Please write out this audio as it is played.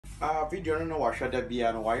Video no watch that be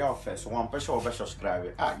and why office one person over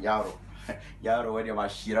subscribe. Yaro. Yaro when you are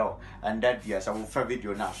shiro and that yes I will for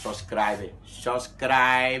video now subscribe it.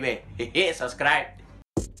 Subscribe it. Hey, subscribe.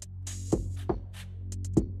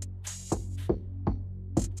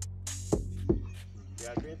 We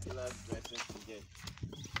are doing pillar dressing today,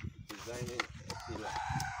 designing a pillar.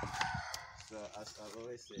 So as I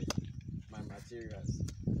always say, my materials,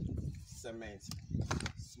 cement,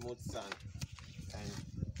 smooth sand, and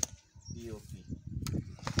DOP.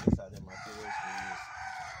 These are the materials we use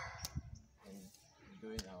in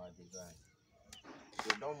doing our design. So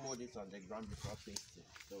don't mold it on the ground before pasting.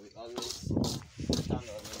 So we always stand on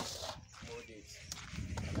it, mold it,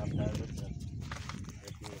 and after everything, we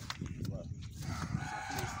do well.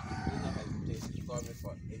 Please do not hesitate to call me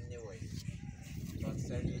for any way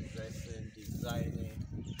concerning dressing, designing,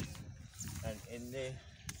 and any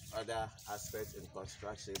other aspects in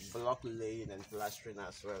construction, block laying and plastering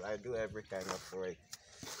as well. I do every kind of work.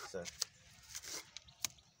 So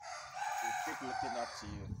we keep looking up to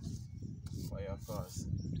you for your cause.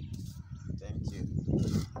 Thank you.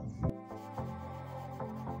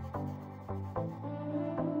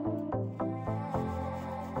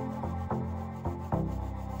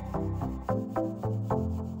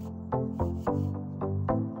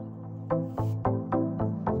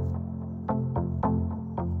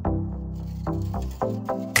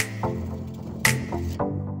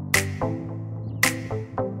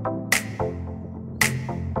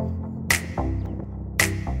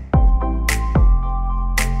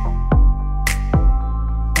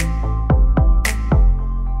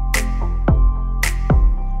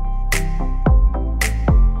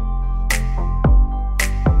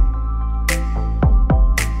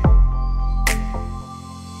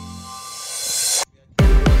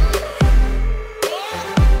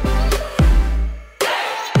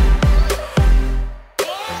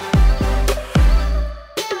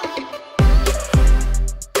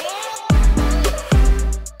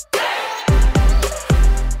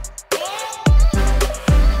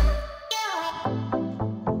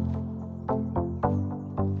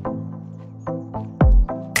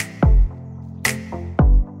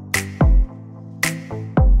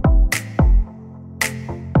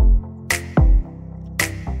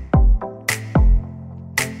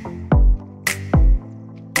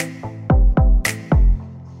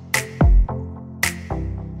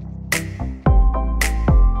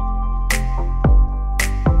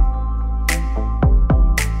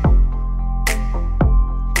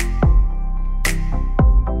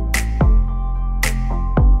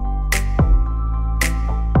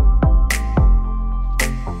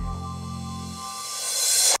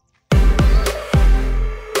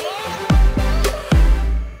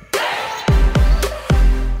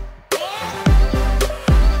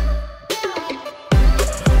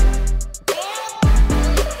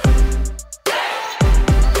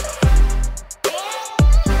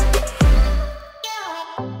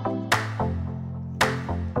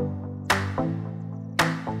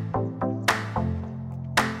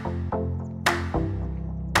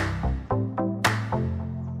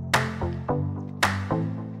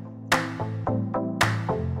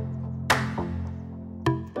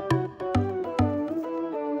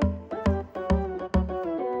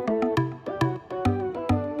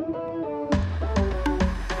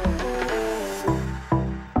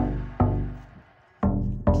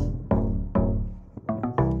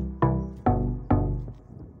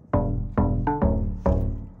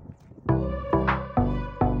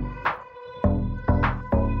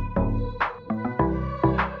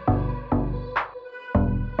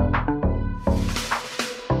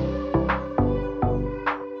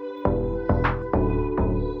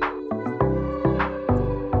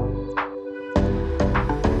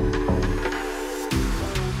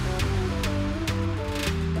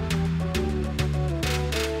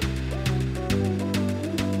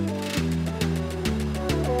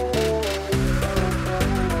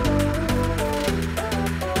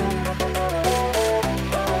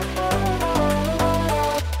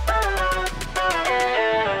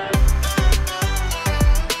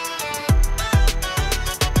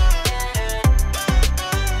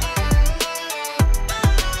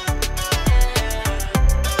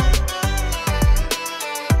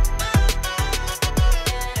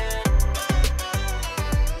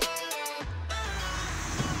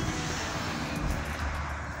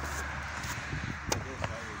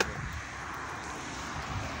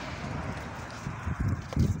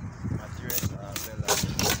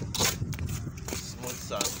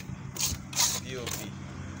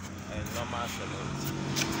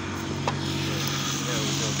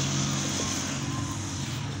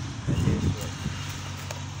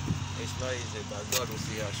 It's not easy, but God will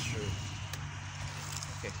see us through.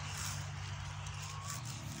 Okay.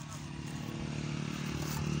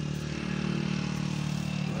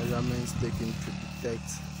 Measurements taken to detect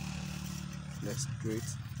the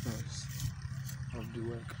straightness of the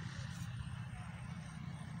work.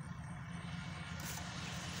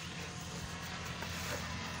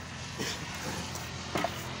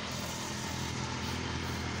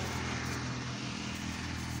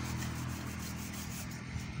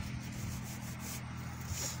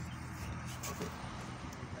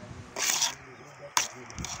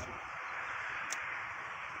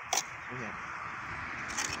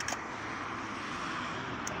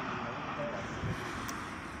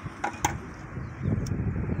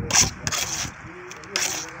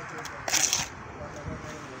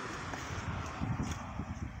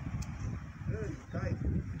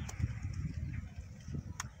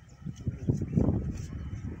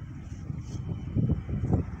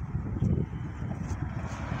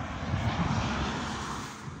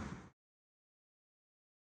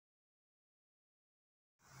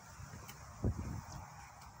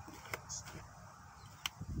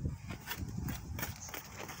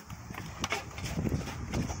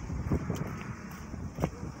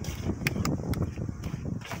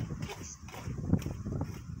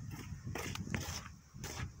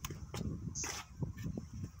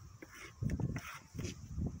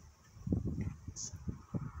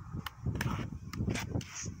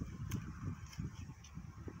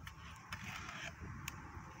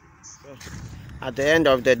 At the end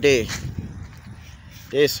of the day,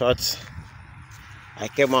 this is what I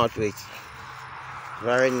came out with.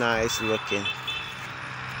 Very nice looking,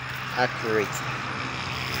 accurate,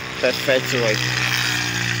 perfect work.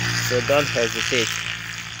 So don't hesitate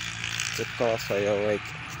to call for your work.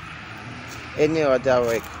 Any other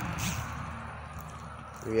work,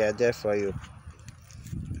 we are there for you.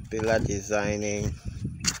 Pillar designing,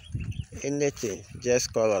 anything,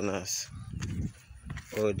 just call on us.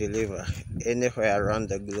 We'll deliver anywhere around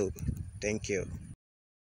the globe. Thank you.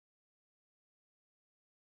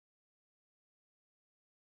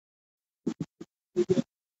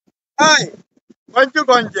 Hi, Gonje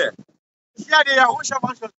Gonje. Sia de ya wo sha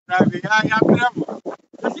ma so na be ya bremo.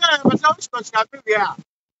 Sia ya ma so subscribe be ya.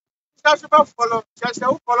 Sia so ba follow, sia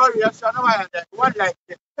wo follow ya so na wa ya de. One like.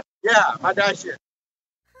 Yeah, madashi.